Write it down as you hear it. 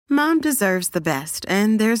Mom deserves the best,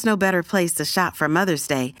 and there's no better place to shop for Mother's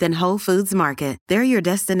Day than Whole Foods Market. They're your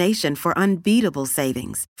destination for unbeatable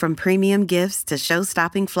savings, from premium gifts to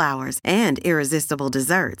show-stopping flowers and irresistible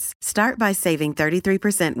desserts. Start by saving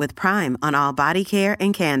 33% with Prime on all body care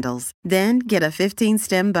and candles. Then get a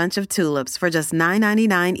 15-stem bunch of tulips for just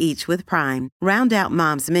 $9.99 each with Prime. Round out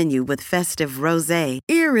Mom's menu with festive rosé,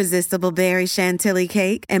 irresistible berry chantilly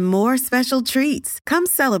cake, and more special treats. Come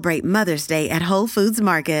celebrate Mother's Day at Whole Foods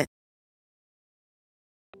Market.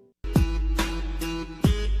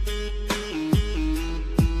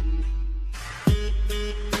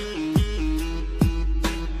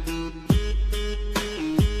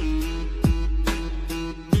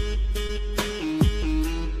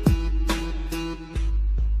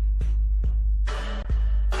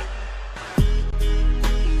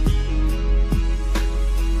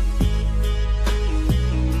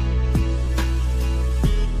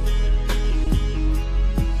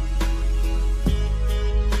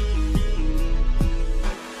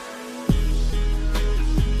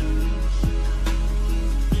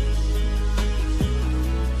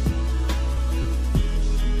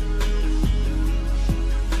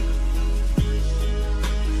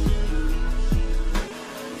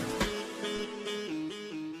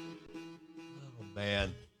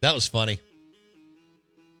 That was funny.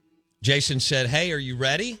 Jason said, "Hey, are you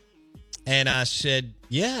ready?" And I said,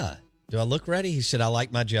 "Yeah." "Do I look ready?" He said, "I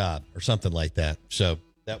like my job," or something like that. So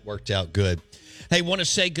that worked out good. Hey, want to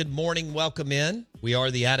say good morning. Welcome in. We are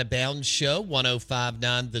the Out of Bounds Show,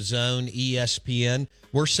 105.9 The Zone, ESPN.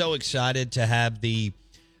 We're so excited to have the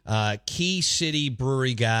Key City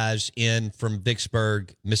Brewery guys in from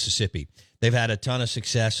Vicksburg, Mississippi. They've had a ton of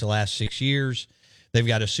success the last 6 years. They've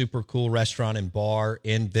got a super cool restaurant and bar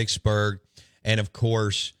in Vicksburg. And, of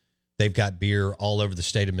course, they've got beer all over the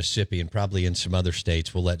state of Mississippi and probably in some other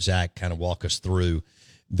states. We'll let Zack kind of walk us through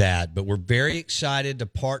that. But we're very excited to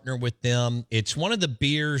partner with them. It's one of the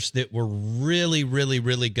beers that we're really, really,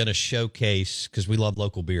 really going to showcase, because we love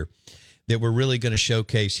local beer, that we're really going to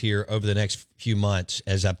showcase here over the next few months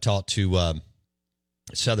as I've talked to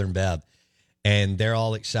Southern Bev. And they're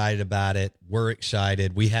all excited about it. We're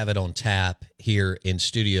excited. We have it on tap here in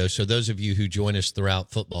studio. So those of you who join us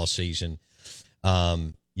throughout football season,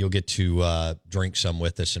 you'll get to drink some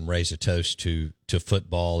with us and raise a toast to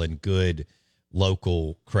football and good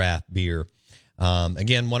local craft beer.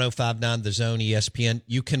 Again, 105.9 The Zone, ESPN.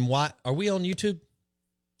 You can watch. Are we on YouTube?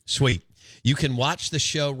 Sweet. You can watch the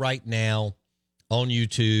show right now on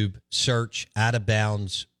YouTube. Search Out of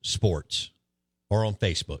Bounds Sports. Or on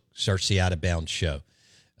Facebook, search the Out of Bounds Show.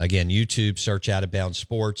 Again, YouTube, search Out of Bounds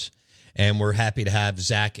Sports. And we're happy to have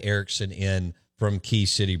Zack Erickson in from Key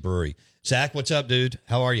City Brewery. Zack, what's up, dude?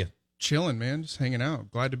 How are you? Chilling, man. Just hanging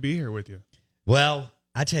out. Glad to be here with you. Well,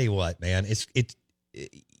 I tell you what, man.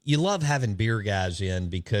 You love having beer guys in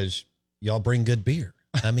because y'all bring good beer.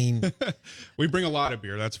 I mean, we bring a lot of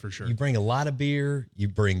beer, that's for sure. You bring a lot of beer. You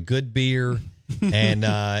bring good beer. And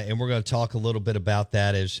we're going to talk a little bit about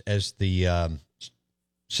that as the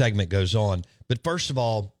segment goes on. But first of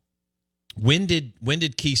all, when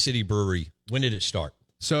did Key City Brewery, when did it start?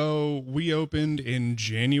 So we opened in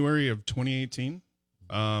January of 2018.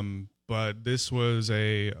 But this was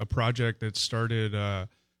a project that started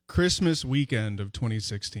Christmas weekend of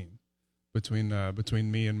 2016 between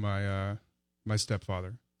me and my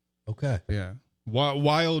stepfather. Okay. Yeah.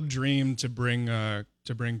 Wild dream to bring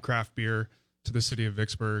craft beer to the city of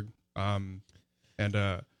Vicksburg.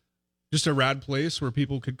 And just a rad place where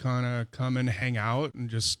people could kind of come and hang out and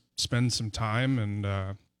just spend some time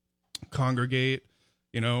and congregate,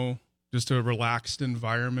 just a relaxed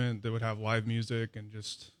environment that would have live music and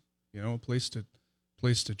just, a place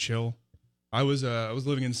to chill. I was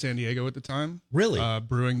living in San Diego at the time. Really?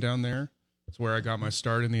 Brewing down there. That's where I got my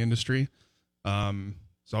start in the industry.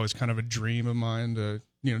 It's always kind of a dream of mine to,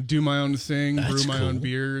 do my own thing, brew my own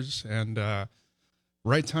beers, and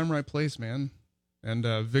right time, right place, man. And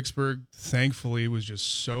Vicksburg, thankfully, was just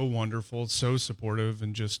so wonderful, so supportive,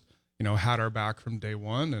 and just, had our back from day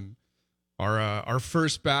one. And our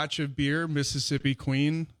first batch of beer, Mississippi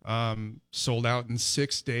Queen, sold out in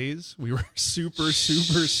 6 days. We were super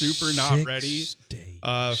not ready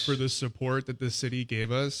for the support that the city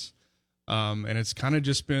gave us. And it's kind of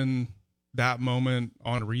just been that moment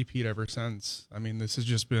on repeat ever since. I mean, this has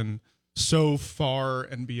just been so far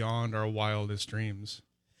and beyond our wildest dreams.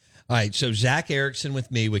 All right, so Zack Erickson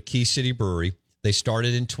with me with Key City Brewery. They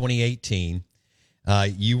started in 2018.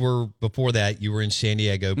 Before that, you were in San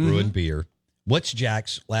Diego brewing beer. What's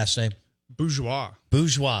Jack's last name? Bourgeois.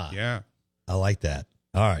 Bourgeois. Yeah. I like that.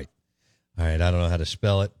 All right. I don't know how to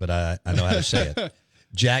spell it, but I know how to say it.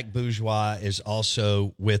 Jack Bourgeois is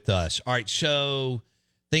also with us. All right, so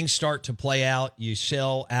things start to play out. You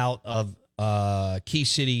sell out of Key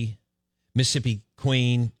City, Mississippi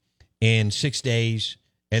Queen in 6 days,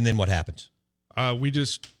 and then what happens?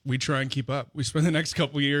 We try and keep up. We spend the next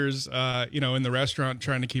couple years, in the restaurant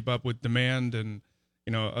trying to keep up with demand, and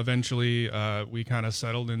eventually we kind of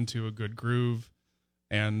settled into a good groove,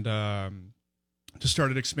 and just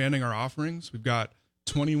started expanding our offerings. We've got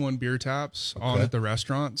 21 beer taps on at the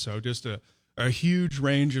restaurant, so just a huge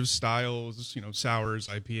range of styles. Sours,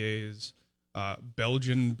 IPAs,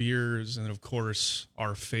 Belgian beers, and of course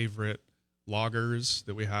our favorite lagers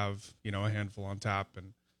that we have. A handful on tap,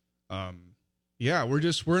 and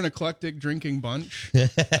we're an eclectic drinking bunch.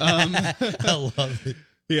 I love it.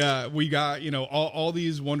 Yeah, we got, all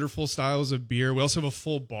these wonderful styles of beer. We also have a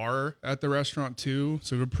full bar at the restaurant too.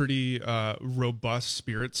 So we have a pretty robust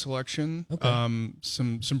spirit selection. Okay.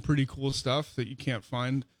 Some pretty cool stuff that you can't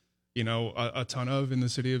find, a ton of in the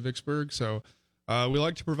city of Vicksburg. So we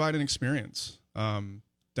like to provide an experience down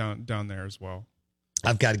there as well.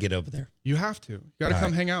 I've got to get over there. You have to. You got to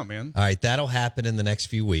come hang out, man. All right, that'll happen in the next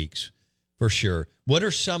few weeks for sure. What are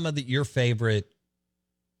some of your favorite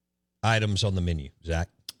items on the menu, Zach?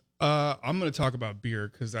 I'm going to talk about beer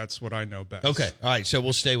because that's what I know best. Okay. All right. So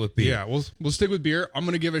we'll stay with beer. Yeah, we'll stick with beer. I'm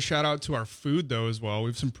going to give a shout out to our food though as well. We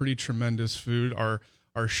have some pretty tremendous food.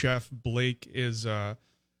 Our chef Blake is a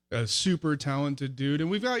super talented dude,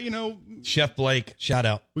 and we've got Chef Blake, shout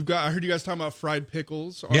out. I heard you guys talking about fried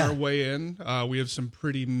pickles on our way in. We have some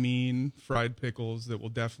pretty mean fried pickles that will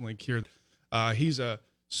definitely cure. He's a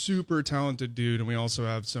super talented dude, and we also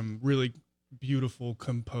have some really beautiful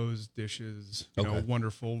composed dishes,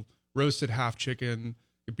 wonderful roasted half chicken,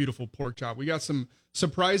 a beautiful pork chop. We got some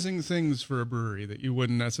surprising things for a brewery that you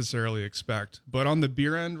wouldn't necessarily expect. But on the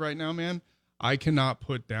beer end right now, man, I cannot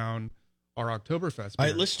put down our Oktoberfest beer. All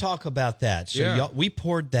right, let's talk about that. So we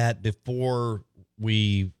poured that before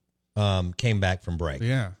we came back from break.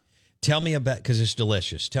 Yeah. Tell me about, because it's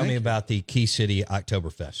delicious. Tell me about the Key City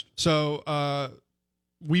Oktoberfest. So,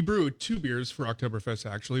 we brew 2 beers for Oktoberfest,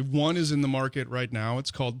 actually. One is in the market right now.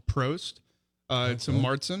 It's called Prost. It's a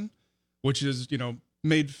Marzen, which is,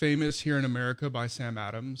 made famous here in America by Sam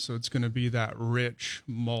Adams. So it's going to be that rich,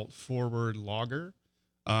 malt-forward lager.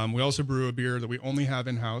 We also brew a beer that we only have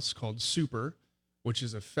in-house called Super, which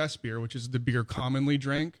is a fest beer, which is the beer commonly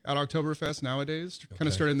drank at Oktoberfest nowadays. Kind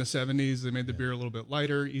of started in the 70s. They made the beer a little bit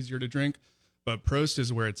lighter, easier to drink. But Prost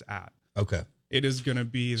is where it's at. Okay. It is going to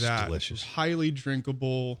be that delicious, highly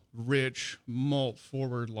drinkable, rich,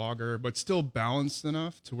 malt-forward lager, but still balanced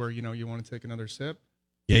enough to where, you want to take another sip.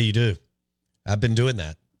 Yeah, you do. I've been doing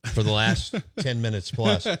that for the last 10 minutes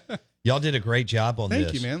plus. Y'all did a great job on this.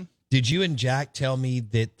 Thank you, man. Did you and Jack tell me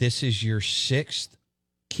that this is your 6th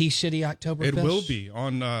Key City Oktoberfest? It will be.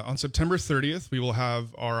 On September 30th, we will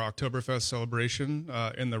have our Oktoberfest celebration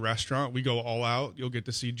in the restaurant. We go all out. You'll get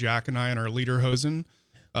to see Jack and I in our lederhosen,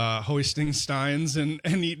 hoisting steins and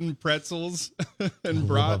eating pretzels and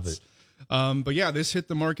brats. But yeah, this hit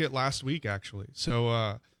the market last week, actually.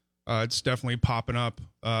 So it's definitely popping up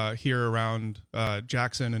here around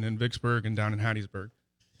Jackson and in Vicksburg and down in Hattiesburg.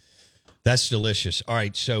 That's delicious. All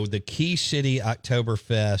right, so the Key City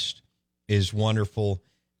Oktoberfest is wonderful,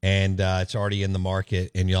 and it's already in the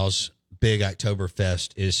market, and y'all's big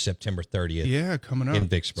Oktoberfest is September 30th. Yeah, coming up. In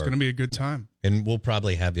Vicksburg. It's going to be a good time. And we'll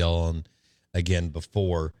probably have y'all on again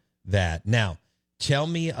before that. Now, tell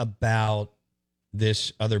me about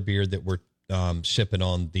this other beer that we're sipping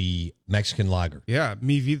on, the Mexican lager. Yeah,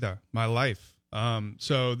 Mi Vida, my life.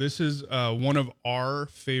 So this is one of our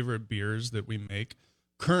favorite beers that we make.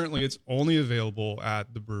 Currently, it's only available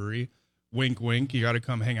at the brewery. Wink, wink. You got to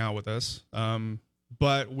come hang out with us.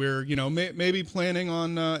 But we're, maybe planning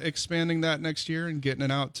on expanding that next year and getting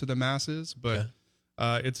it out to the masses. But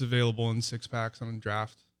it's available in 6-packs on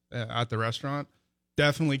draft at the restaurant.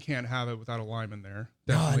 Definitely can't have it without a lime in there.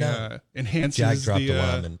 Definitely enhances Jack dropped a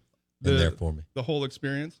lime in there for me. The whole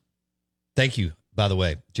experience. Thank you, by the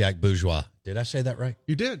way, Jack Bourgeois. Did I say that right?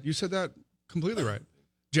 You did. You said that completely right.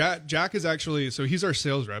 Jack is actually, so he's our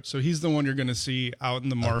sales rep. So he's the one you're going to see out in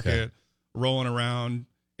the market, rolling around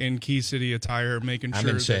in Key City attire, making sure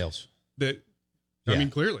I'm in sales. That I mean,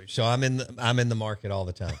 clearly. So I'm in the market all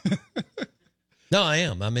the time. No, I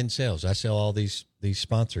am. I'm in sales. I sell all these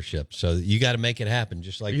sponsorships. So you got to make it happen,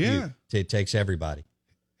 just like you. It takes everybody.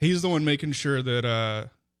 He's the one making sure that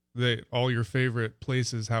that all your favorite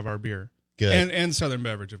places have our beer. Good. And Southern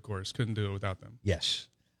Beverage, of course. Couldn't do it without them. Yes.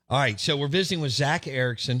 All right, so we're visiting with Zack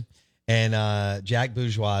Erickson, and Jack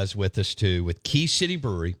Bourgeois is with us too, with Key City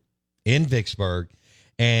Brewery in Vicksburg.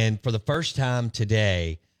 And for the first time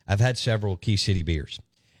today, I've had several Key City beers,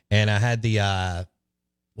 and I had the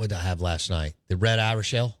what did I have last night? The Red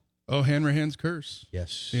Irish Ale. Oh, Hanrahan's Curse.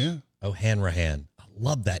 Yes. Yeah. Oh, Hanrahan. I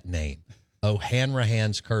love that name. Oh,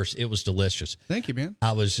 Hanrahan's Curse. It was delicious. Thank you, man.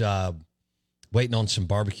 I was waiting on some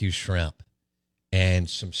barbecue shrimp and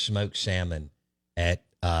some smoked salmon at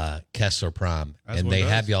Kessler Prime, and they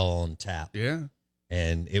have y'all on tap. Yeah.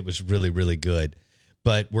 And it was really, really good.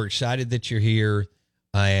 But we're excited that you're here.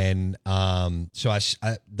 And so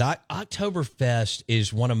that Oktoberfest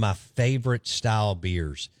is one of my favorite style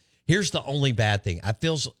beers. Here's the only bad thing. I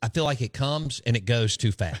feel like it comes and it goes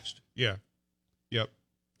too fast. Yeah. Yep.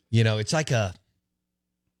 You know, it's like a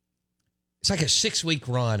 6-week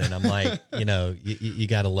run, and I'm like, you know, you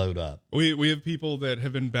got to load up. We have people that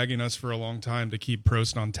have been begging us for a long time to keep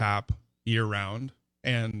Prost on tap year round,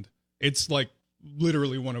 and it's like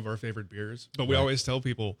literally one of our favorite beers. But we always tell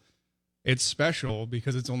people it's special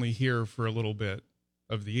because it's only here for a little bit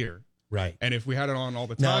of the year. Right. And if we had it on all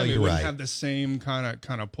the time, it wouldn't right. have the same kind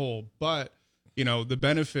of pull. But, you know, the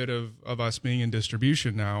benefit of us being in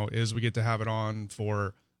distribution now is we get to have it on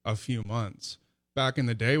for a few months. Back in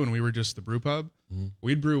the day when we were just the brew pub,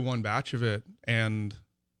 we'd brew one batch of it. And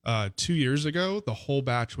 2 years ago, the whole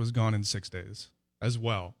batch was gone in 6 days as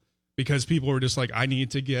well. Because people were just like, I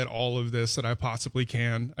need to get all of this that I possibly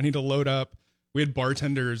can. I need to load up. We had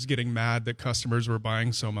bartenders getting mad that customers were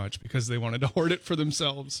buying so much because they wanted to hoard it for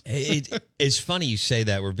themselves. It's funny you say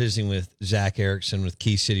that. We're visiting with Zack Erickson with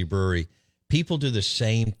Key City Brewery. People do the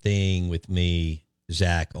same thing with me,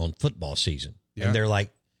 Zack, on football season. Yeah. And they're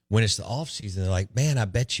like, when it's the off season, they're like, man, I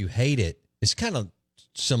bet you hate it. It's kind of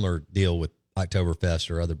similar deal with Oktoberfest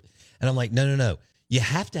or other. And I'm like, no. You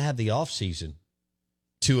have to have the off season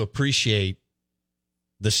to appreciate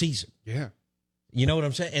the season. Yeah. You know what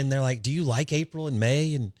I'm saying? And they're like, do you like April and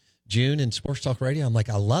May and June and Sports Talk Radio? I'm like,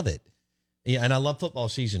 I love it. Yeah, and I love football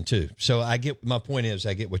season too. So I get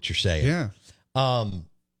what you're saying. Yeah. All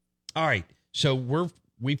right. So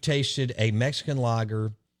we've tasted a Mexican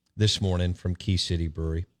lager this morning from Key City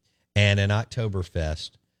Brewery and an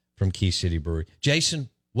Oktoberfest from Key City Brewery. Jason,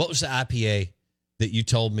 what was the IPA that you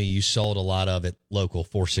told me you sold a lot of at Local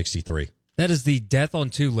 463? That is the Death on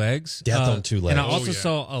Two Legs. Death on Two Legs. And I also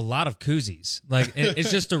saw a lot of koozies. Like, it's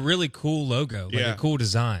just a really cool logo, like a cool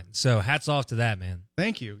design. So hats off to that, man.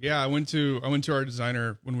 Thank you. Yeah, I went to our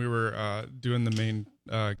designer when we were doing the main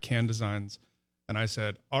can designs, and I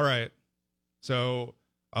said, all right, so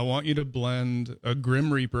I want you to blend a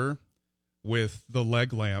Grim Reaper with the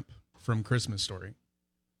leg lamp from Christmas Story.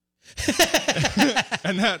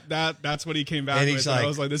 And that's what he came back with. Like, I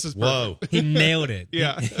was like, this is perfect. Whoa. He nailed it.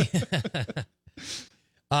 Yeah.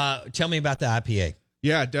 Tell me about the IPA.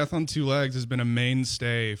 Yeah, Death on Two Legs has been a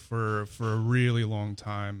mainstay for a really long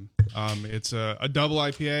time. It's a double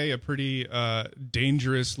IPA, a pretty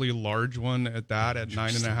dangerously large one at that, at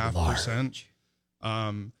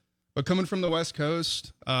 9.5%. But coming from the West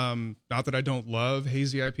Coast, not that I don't love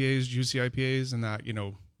hazy IPAs, juicy IPAs, and that, you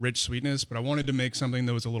know, rich sweetness, but I wanted to make something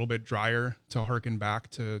that was a little bit drier to harken back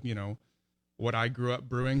to, you know, what I grew up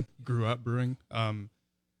brewing. And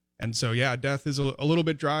so, yeah, Death is a little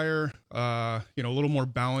bit drier, you know, a little more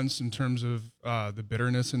balanced in terms of the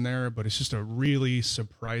bitterness in there, but it's just a really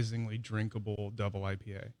surprisingly drinkable double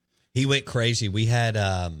IPA. He went crazy. We had,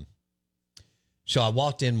 so I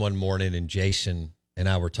walked in one morning and Jason and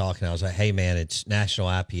I were talking. I was like, hey, man, it's National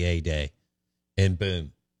IPA Day. And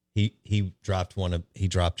boom, he dropped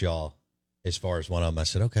y'all as far as one of them. I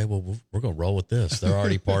said, okay, well, we're going to roll with this. They're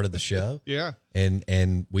already part of the show. Yeah.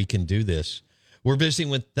 And we can do this. We're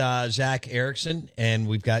visiting with Zack Erickson, and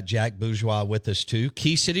we've got Jack Bourgeois with us too.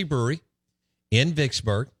 Key City Brewery in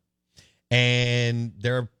Vicksburg, and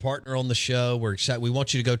they're a partner on the show. We're excited. We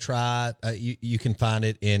want you to go try. You can find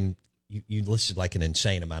it in. You listed like an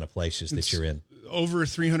insane amount of places that you're in. Over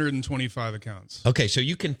 325 accounts. Okay, so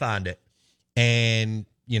you can find it, and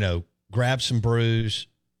you know, grab some brews,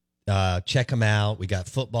 check them out. We got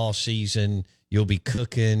football season. You'll be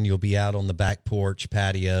cooking. You'll be out on the back porch,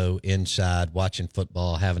 patio, inside, watching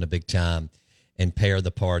football, having a big time, and pair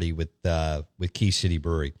the party with Key City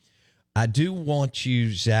Brewery. I do want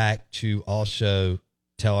you, Zack, to also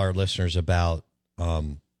tell our listeners about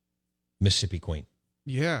Mississippi Queen.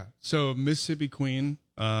 Yeah. So Mississippi Queen,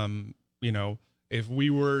 you know, if we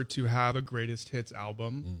were to have a greatest hits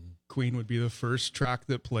album, Queen would be the first track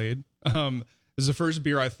that played. This is the first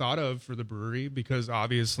beer I thought of for the brewery because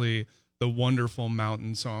obviously the wonderful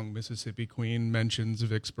mountain song Mississippi Queen mentions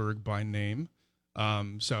Vicksburg by name.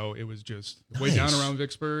 So it was just way down around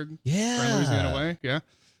Vicksburg. Yeah. Louisiana way. Yeah.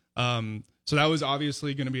 So that was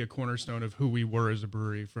obviously going to be a cornerstone of who we were as a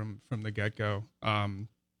brewery from the get-go.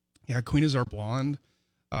 Yeah, Queen is our blonde.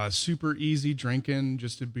 Super easy drinking,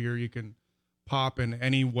 just a beer you can pop in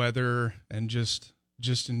any weather and just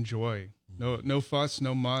enjoy. No fuss,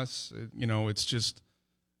 no muss.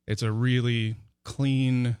 It's a really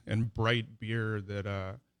clean and bright beer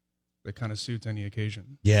that kind of suits any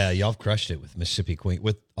occasion. Yeah, y'all have crushed it with Mississippi Queen,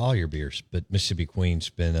 with all your beers, but Mississippi Queen's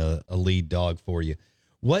been a lead dog for you.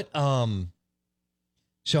 What,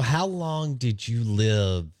 so how long did you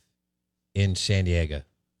live in San Diego?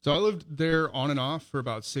 So I lived there on and off for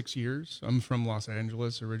about 6 years. I'm from Los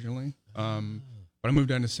Angeles originally, but I moved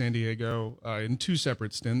down to San Diego in 2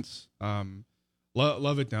 separate stints.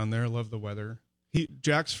 Love it down there. Love the weather.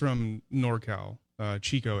 Jack's from NorCal,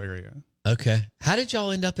 Chico area. Okay. How did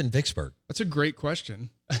y'all end up in Vicksburg? That's a great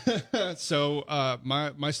question. So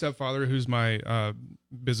my stepfather, who's my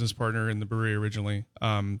business partner in the brewery originally,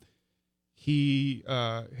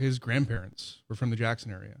 his grandparents were from the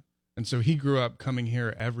Jackson area. And so he grew up coming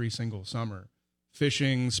here every single summer,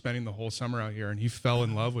 fishing, spending the whole summer out here, and he fell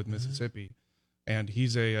in love with Mississippi. And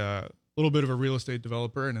he's a little bit of a real estate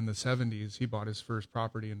developer, and in the 70s, he bought his first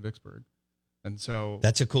property in Vicksburg. And so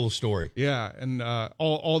that's a cool story. Yeah, and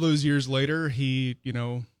all those years later,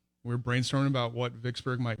 we're brainstorming about what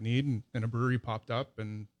Vicksburg might need, and a brewery popped up,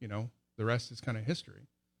 and the rest is kind of history.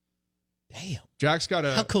 Damn, Jack's got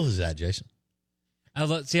a. How cool is that, Jason? I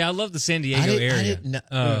love the San Diego area.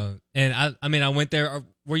 And I went there.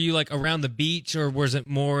 Were you like around the beach, or was it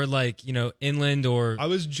more like inland? Or I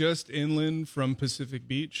was just inland from Pacific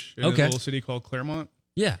Beach in a little city called Claremont.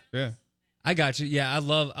 Yeah. I got you. Yeah, I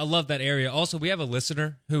love that area. Also, we have a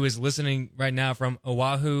listener who is listening right now from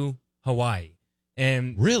Oahu, Hawaii,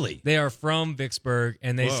 and really, they are from Vicksburg,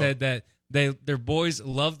 and they said that their boys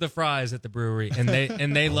love the fries at the brewery, and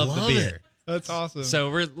they love the beer. It. That's awesome. So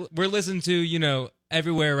we're listened to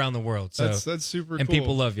everywhere around the world. So that's super and cool.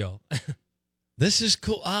 people love y'all. This is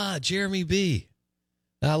cool. Jeremy B.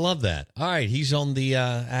 I love that. All right, he's on the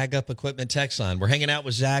Ag Up Equipment text line. We're hanging out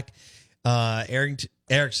with Zack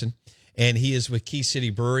Erickson. And he is with Key City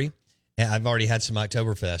Brewery. And I've already had some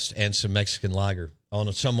Oktoberfest and some Mexican lager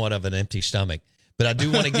on somewhat of an empty stomach. But I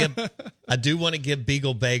do want to give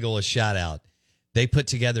Beagle Bagel a shout out. They put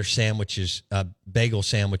together sandwiches, bagel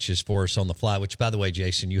sandwiches for us on the fly. Which, by the way,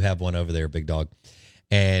 Jason, you have one over there, big dog.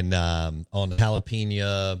 And on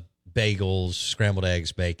jalapeno bagels, scrambled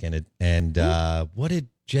eggs, bacon, and what did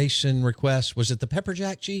Jason request? Was it the pepper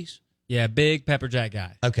jack cheese? Yeah, big pepper jack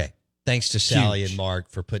guy. Okay. Thanks to Sally and Mark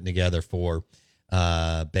for putting together 4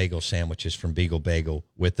 bagel sandwiches from Beagle Bagel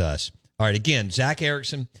with us. All right, again, Zack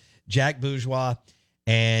Erickson, Jack Bourgeois,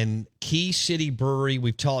 and Key City Brewery.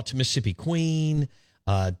 We've talked to Mississippi Queen,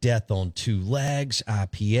 Death on Two Legs,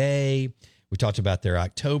 IPA. We talked about their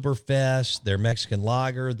Oktoberfest, their Mexican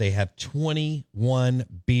lager. They have 21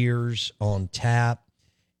 beers on tap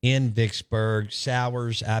in Vicksburg,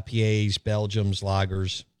 sours, IPAs, Belgiums,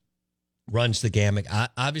 lagers. Runs the gamut.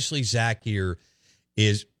 Obviously, Zack here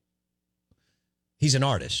he's an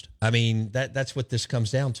artist. I mean, that's what this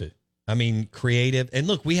comes down to. I mean, creative. And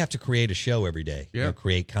look, we have to create a show every day. Yeah.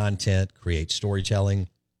 Create content, create storytelling.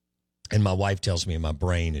 And my wife tells me my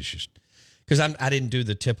brain is just, because I didn't do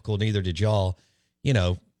the typical, neither did y'all,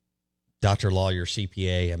 doctor, lawyer,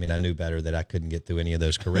 CPA. I mean, I knew better that I couldn't get through any of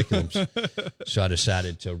those curriculums. So I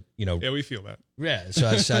decided to, Yeah, we feel that. Yeah. So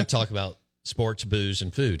I decided to talk about sports, booze,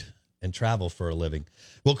 and food. And travel for a living.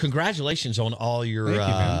 Well, congratulations on all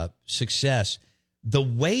your success. The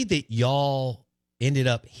way that y'all ended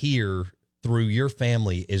up here through your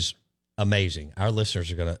family is amazing. Our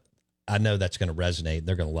listeners are I know that's going to resonate.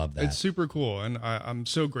 They're going to love that. It's super cool. And I'm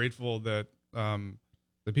so grateful that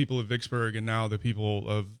the people of Vicksburg and now the people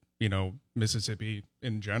of, Mississippi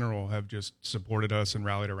in general have just supported us and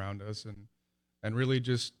rallied around us and really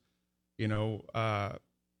just, been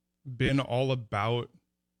all about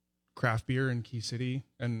craft beer in Key City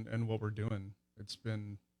and what we're doing. It's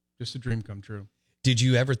been just a dream come true. Did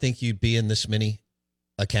you ever think you'd be in this many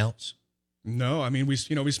accounts? No, I mean, we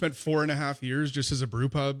spent 4.5 years just as a brew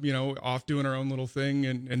pub, off doing our own little thing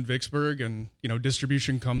in Vicksburg, and,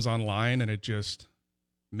 distribution comes online and it just,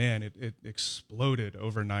 man, it exploded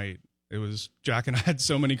overnight. It was, Jack and I had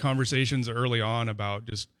so many conversations early on about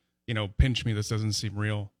just, pinch me, this doesn't seem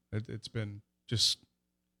real. It's been just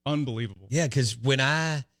unbelievable. Yeah, because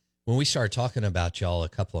when we started talking about y'all a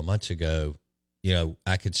couple of months ago,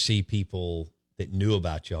 I could see people that knew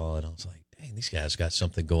about y'all, and I was like, dang, these guys got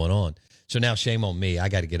something going on. So now shame on me. I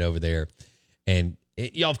got to get over there. And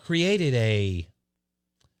y'all have created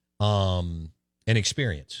an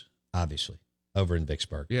experience, obviously, over in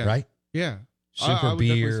Vicksburg, right? Yeah. Super I would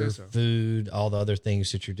beer, say so. food, all the other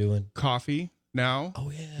things that you're doing. Coffee now.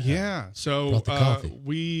 Oh, yeah. Yeah. So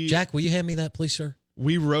Jack, will you hand me that, please, sir?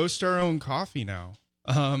 we roast our own coffee now.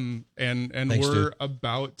 And Thanks, we're dude.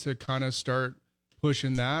 about to kind of start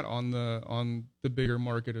pushing that on the bigger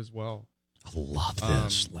market as well. I love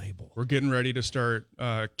this label. We're getting ready to start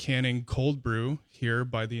canning cold brew here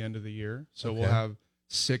by the end of the year. So we'll have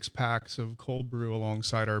 6 packs of cold brew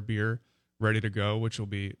alongside our beer ready to go, which will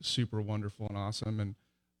be super wonderful and awesome. And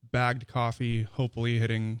bagged coffee, hopefully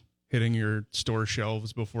hitting your store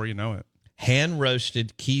shelves before you know it. Hand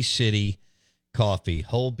roasted Key City coffee,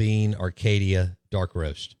 whole bean Arcadia dark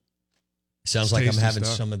roast. Sounds like I'm having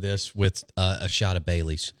some of this with a shot of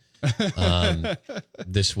Bailey's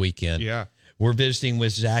this weekend. Yeah. We're visiting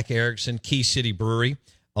with Zack Erickson, Key City Brewery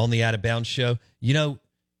on the Out of Bounds show. You know,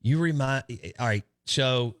 all right,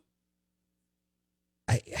 so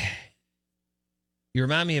you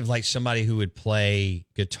remind me of like somebody who would play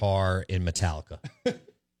guitar in Metallica.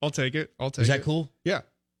 I'll take it. Is that cool? Yeah.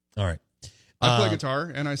 All right. I play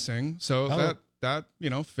guitar and I sing, so that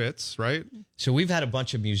fits, right? So we've had a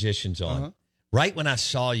bunch of musicians on. Uh-huh. Right when I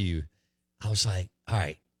saw you, I was like, all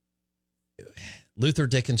right, Luther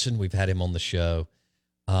Dickinson, we've had him on the show.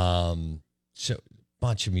 So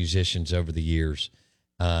bunch of musicians over the years.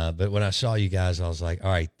 But when I saw you guys, I was like,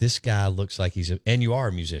 all right, this guy looks like and you are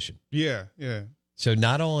a musician. Yeah, yeah. So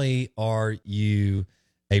not only are you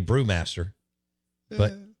a brewmaster,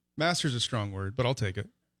 but master's a strong word, but I'll take it.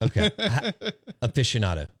 Okay.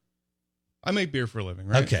 Aficionado. I make beer for a living,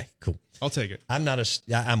 right? Okay, cool. I'll take it. I'm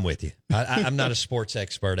with you. I'm not a sports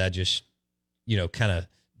expert. I just, kind of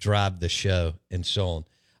drive the show and so on.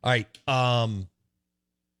 All right.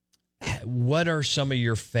 What are some of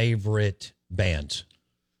your favorite bands?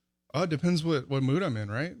 It depends what mood I'm in,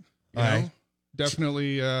 right? All right.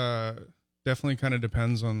 Definitely kind of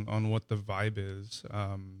depends on what the vibe is.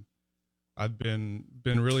 I've been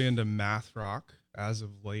really into math rock as of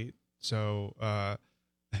late. So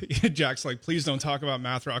Jack's like, please don't talk about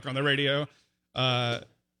math rock on the radio.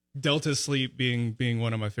 Delta Sleep being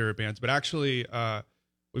one of my favorite bands, but actually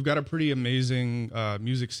we've got a pretty amazing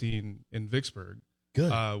music scene in Vicksburg.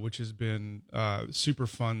 Good. Which has been super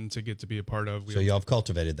fun to get to be a part of. So y'all have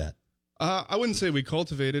cultivated that. I wouldn't say we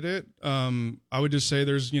cultivated it. I would just say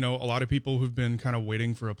there's, a lot of people who've been kind of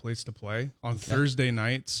waiting for a place to play. On Thursday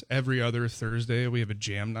nights, every other Thursday, we have a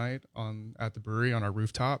jam night at the brewery on our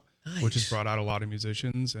rooftop, which has brought out a lot of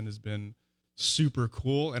musicians and has been super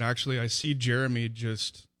cool. And actually, I see Jeremy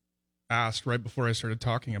just asked right before I started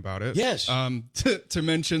talking about it. Yes. To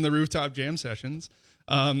mention the rooftop jam sessions.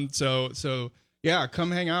 So yeah,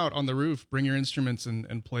 come hang out on the roof, bring your instruments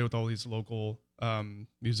and play with all these local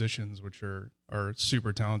musicians, which are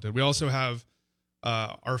super talented. We also have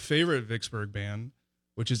our favorite Vicksburg band,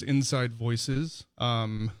 which is Inside Voices.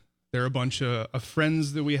 They're a bunch of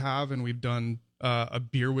friends that we have, and we've done a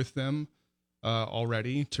beer with them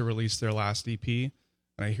already to release their last EP. And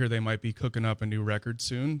I hear they might be cooking up a new record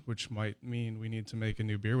soon, which might mean we need to make a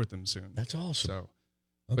new beer with them soon. That's awesome. So,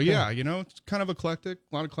 But yeah, it's kind of eclectic,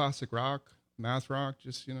 a lot of classic rock, math rock,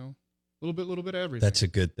 just, a little bit of everything. That's a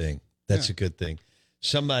good thing. That's a good thing.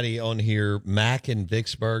 Somebody on here, Mac in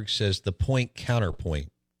Vicksburg, says the Point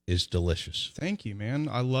Counterpoint is delicious. Thank you, man.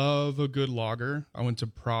 I love a good lager. I went to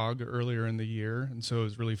Prague earlier in the year, and so it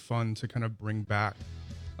was really fun to kind of bring back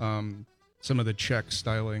some of the Czech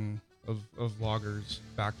styling of lagers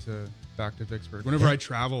back to Vicksburg. Whenever I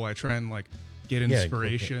travel, I try and get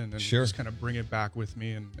inspiration and just kind of bring it back with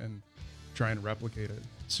me and try and replicate it.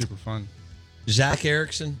 It's super fun. Zack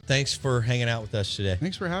Erickson, thanks for hanging out with us today.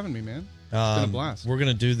 Thanks for having me, man. It's been a blast. We're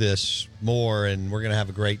going to do this more, and we're going to have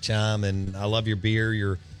a great time. And I love your beer.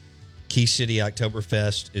 Your Key City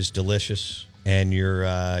Oktoberfest is delicious, and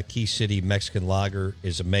your Key City Mexican Lager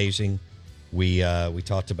is amazing. We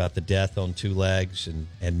talked about the Death on Two Legs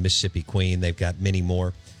and Mississippi Queen. They've got many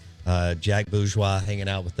more. Jack Bourgeois hanging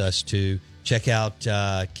out with us, too. Check out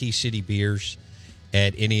Key City Beers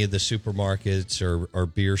at any of the supermarkets or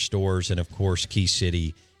beer stores, and, of course, Key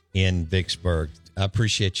City in Vicksburg. I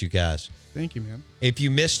appreciate you guys. Thank you, man. If you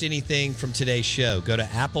missed anything from today's show, go to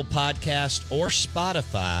Apple Podcast or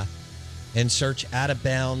Spotify and search Out of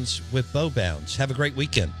Bounds with Bo Bounds. Have a great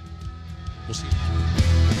weekend. We'll see you.